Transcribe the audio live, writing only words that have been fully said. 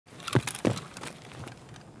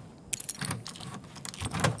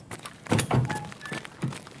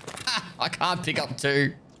I can't pick up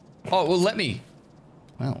two. Oh, well, let me.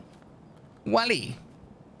 Well. Wally.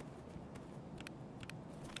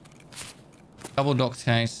 Double docs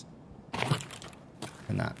case.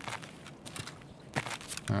 And that.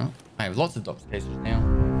 Alright. I have lots of docs cases now.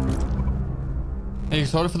 Are you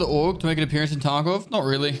excited for the org to make an appearance in Tarkov? Not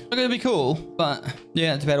really. It's gonna be cool, but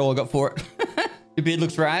yeah, that's about all I got for it. Your beard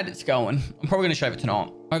looks rad. It's going. I'm probably gonna shave it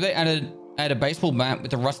tonight. I hope they add a baseball bat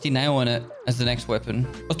with a rusty nail in it as the next weapon.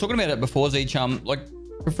 I was talking about it before, Z-Chum. Like,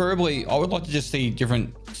 preferably, I would like to just see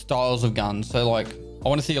different styles of guns. So, like, I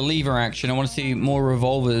want to see a lever action. I want to see more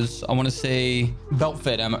revolvers. I want to see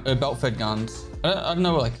belt-fed guns. I don't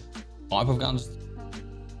know, like, type of guns.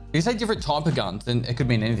 If you say different type of guns, then it could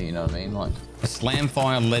mean anything, you know what I mean? Like a slam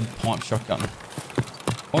fire lead pipe shotgun. I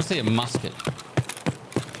want to see a musket.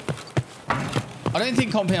 I don't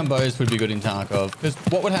think compound bows would be good in Tarkov, because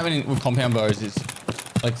what would happen with compound bows is,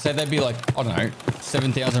 like, say they'd be like, I don't know,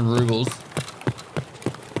 7,000 rubles,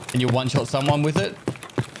 and you one-shot someone with it.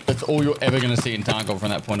 That's all you're ever going to see in Tarkov from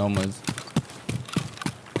that point onwards.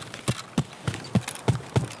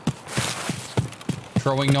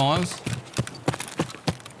 Throwing knives.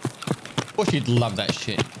 Of course you'd love that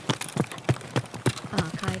shit.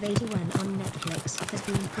 Archive 81 on Netflix has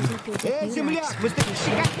been pretty good. Земля!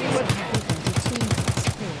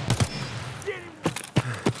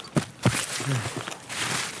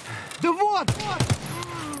 Да вот!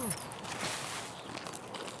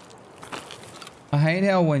 I hate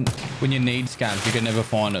how when you need scabs, you can never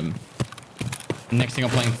find them. Next thing I'm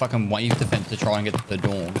playing fucking wave defense to try and get the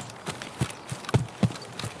dawn.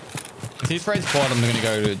 If this raid's quiet, I'm gonna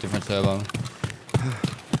go to a different server.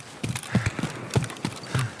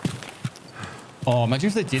 Oh, imagine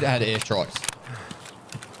if they did add airstrikes.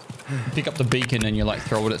 You pick up the beacon and you like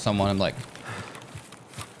throw it at someone and like...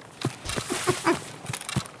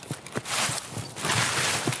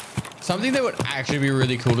 Something that would actually be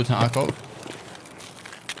really cool to Tarkov.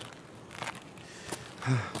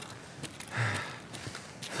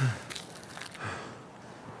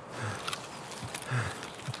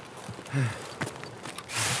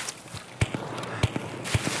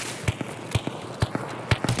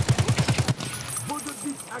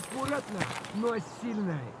 Аккуратно, но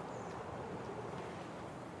сильно.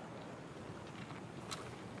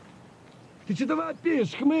 Ты что давай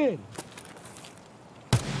пишешь, хмырь?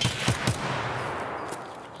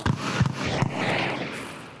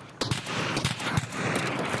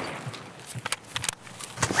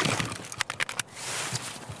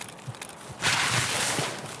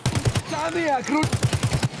 Сами окрут.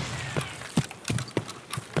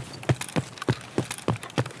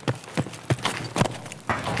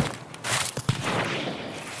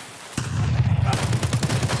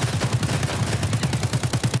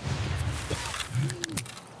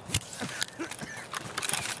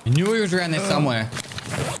 I knew he was around there somewhere.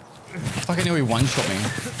 Fucking knew he one-shot me.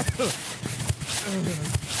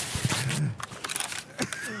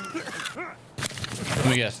 Let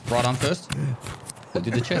me guess. Right arm first? I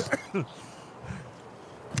did the chest.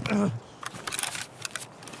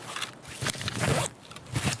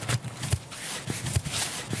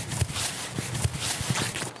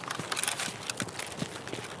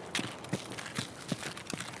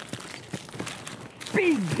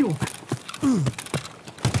 Пиздюк!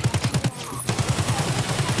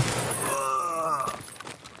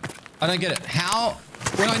 I don't get it. How,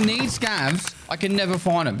 when I need scavs, I can never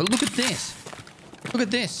find them. But look at this. Look at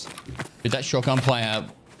this. Dude, that shotgun player,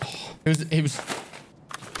 he was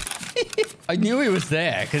I knew he was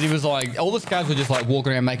there because he was like, all the scavs were just like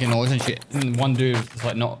walking around making noise and shit. And one dude was just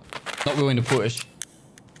like not willing to push.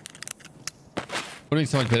 Would have been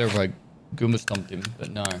so much better if I Goomba stomped him,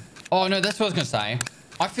 but no. Oh no, that's what I was gonna say.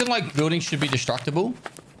 I feel like buildings should be destructible.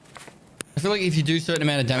 I feel like if you do a certain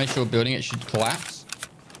amount of damage to a building, it should collapse.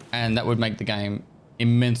 And that would make the game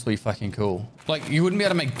immensely fucking cool. Like, you wouldn't be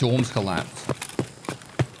able to make dorms collapse.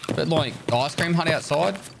 But like, the ice cream hut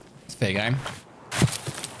outside, it's fair game.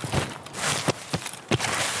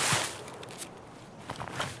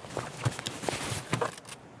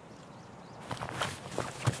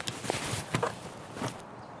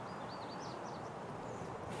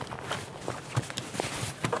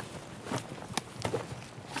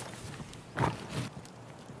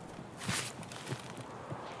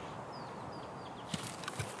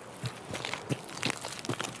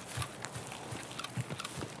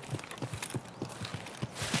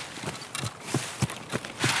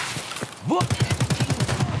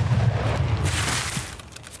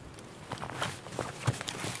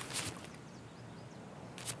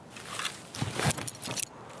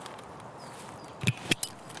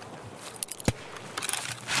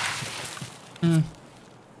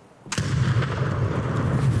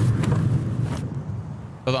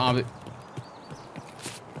 For the army.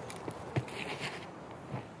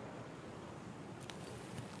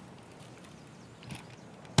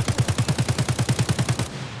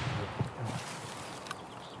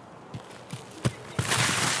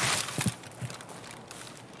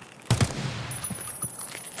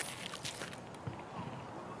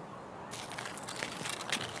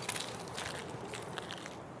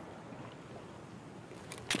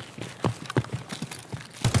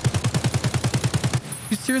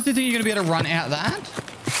 You seriously think you're gonna be able to run out that?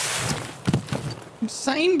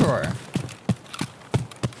 Insane, bro.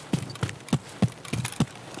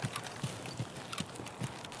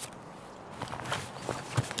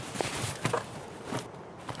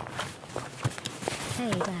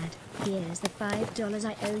 Hey Dad, here's the $5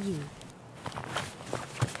 I owe you.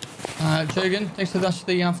 Jurgen, thanks for the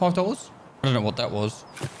 $5. I don't know what that was.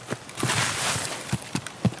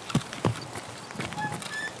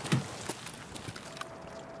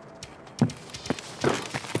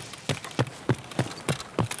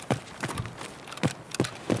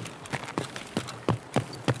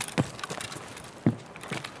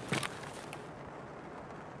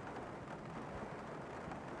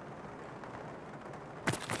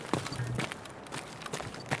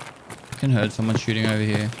 I can heard someone shooting over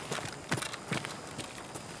here.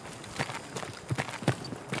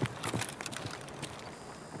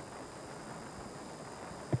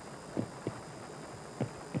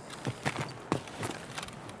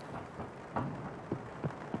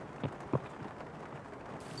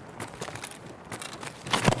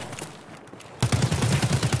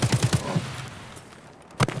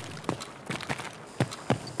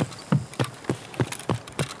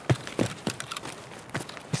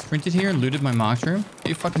 Sprinted here and looted my marked room? Are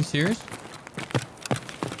you fucking serious?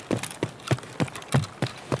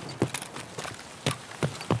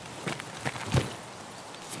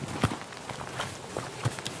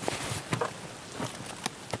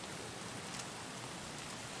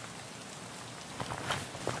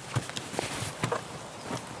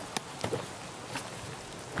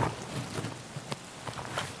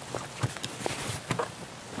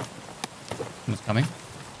 Someone's coming.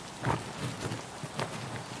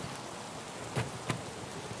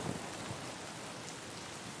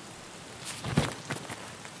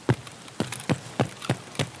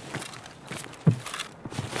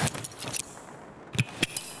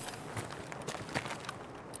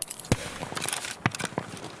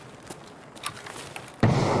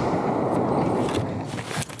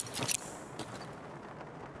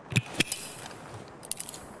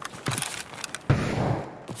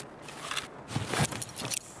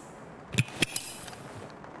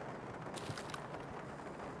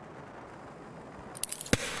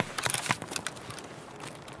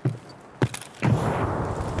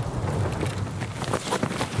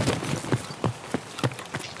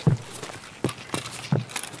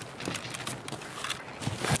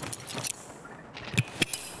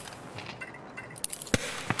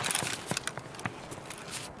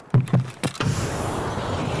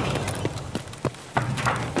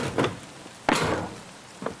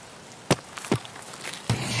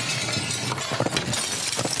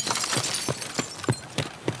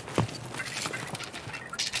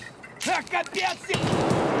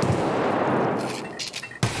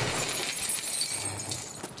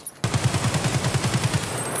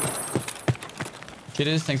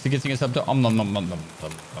 Cheers, thanks for getting us up to One on,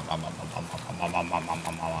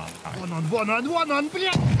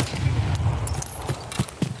 блядь!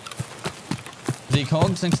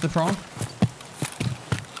 Z-Cogs, thanks to the prime.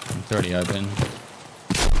 It's already open.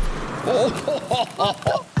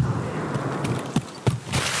 Oh!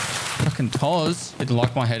 Fucking Toz. Didn't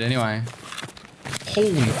like my head anyway.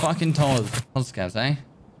 Holy fucking Toz. Toz scavs, eh?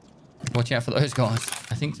 Watch out for those guys.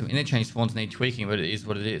 I think some interchange spawns need tweaking, but it is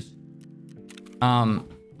what it is.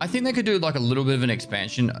 I think they could do like a little bit of an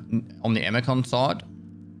expansion on the Emicon side.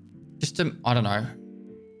 Just to, I don't know.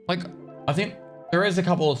 Like, I think there is a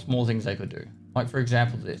couple of small things they could do. Like, for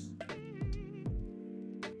example, this.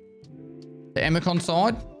 The Emicon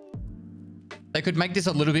side, they could make this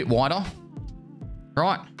a little bit wider,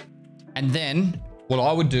 right? And then what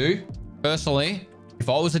I would do, personally, if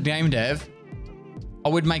I was a game dev, I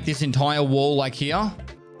would make this entire wall like here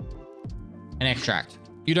and extract.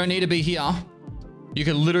 You don't need to be here. You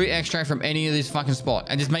can literally extract from any of this fucking spot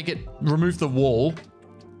and just make it, remove the wall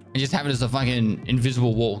and just have it as a fucking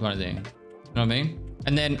invisible wall kind of thing. You know what I mean?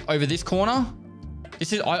 And then over this corner,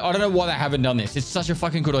 this is, I don't know why they haven't done this. It's such a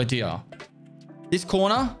fucking good idea. This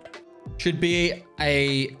corner should be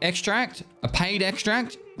a extract, a paid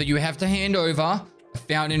extract that you have to hand over a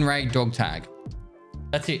found in raid dog tag.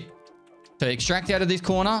 That's it. So extract out of this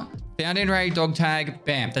corner, Found in raid, dog tag,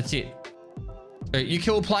 bam, that's it. So you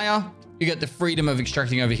kill a player, you get the freedom of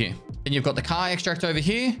extracting over here. And you've got the car extract over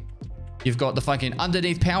here. You've got the fucking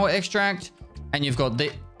underneath power extract. And you've got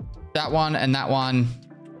that one and that one.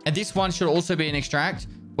 And this one should also be an extract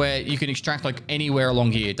where you can extract like anywhere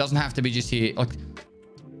along here. It doesn't have to be just here. Like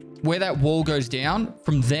where that wall goes down,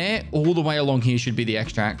 from there all the way along here should be the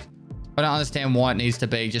extract. I don't understand why it needs to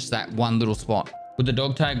be just that one little spot. With the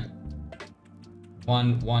dog tag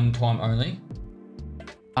one time only,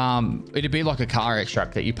 it'd be like a car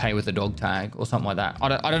extract that you pay with a dog tag or something like that.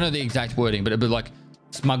 I don't know the exact wording, but it'd be like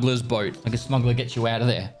smuggler's boat. Like a smuggler gets you out of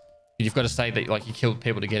there. You've got to say that like you killed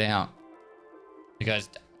people to get out. He goes,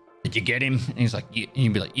 did you get him? And he's like, yeah. And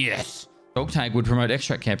you'd be like, yes. Dog tag would promote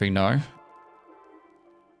extract camping. No.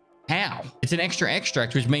 How? It's an extra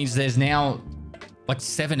extract, which means there's now like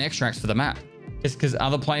 7 extracts for the map. It's because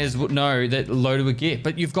other players would know that loaded with gear.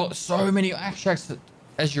 But you've got so many extracts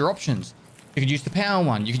as your options. You could use the power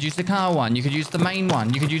one. You could use the car one. You could use the main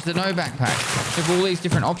one. You could use the no backpack. You have all these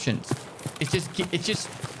different options. It's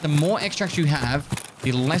just the more extracts you have,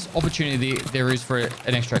 the less opportunity there is for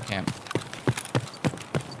an extract camp.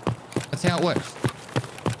 That's how it works.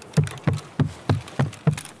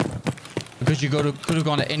 Because you could have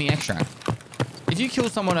gone to any extract. If you kill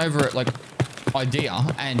someone over at like Idea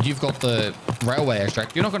and you've got the railway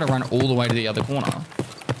extract, you're not going to run all the way to the other corner.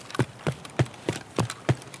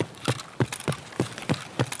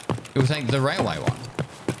 You'll take the railway one.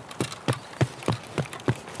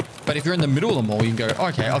 But if you're in the middle of the mall, you can go,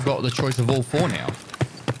 okay, I've got the choice of all 4 now.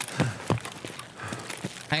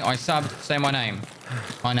 Hey, I subbed. Say my name.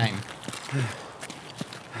 My name.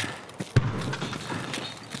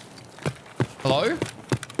 Hello?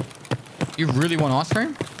 You really want ice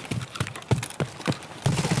cream?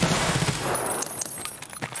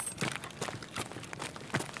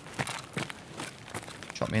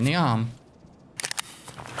 Shot me in the arm.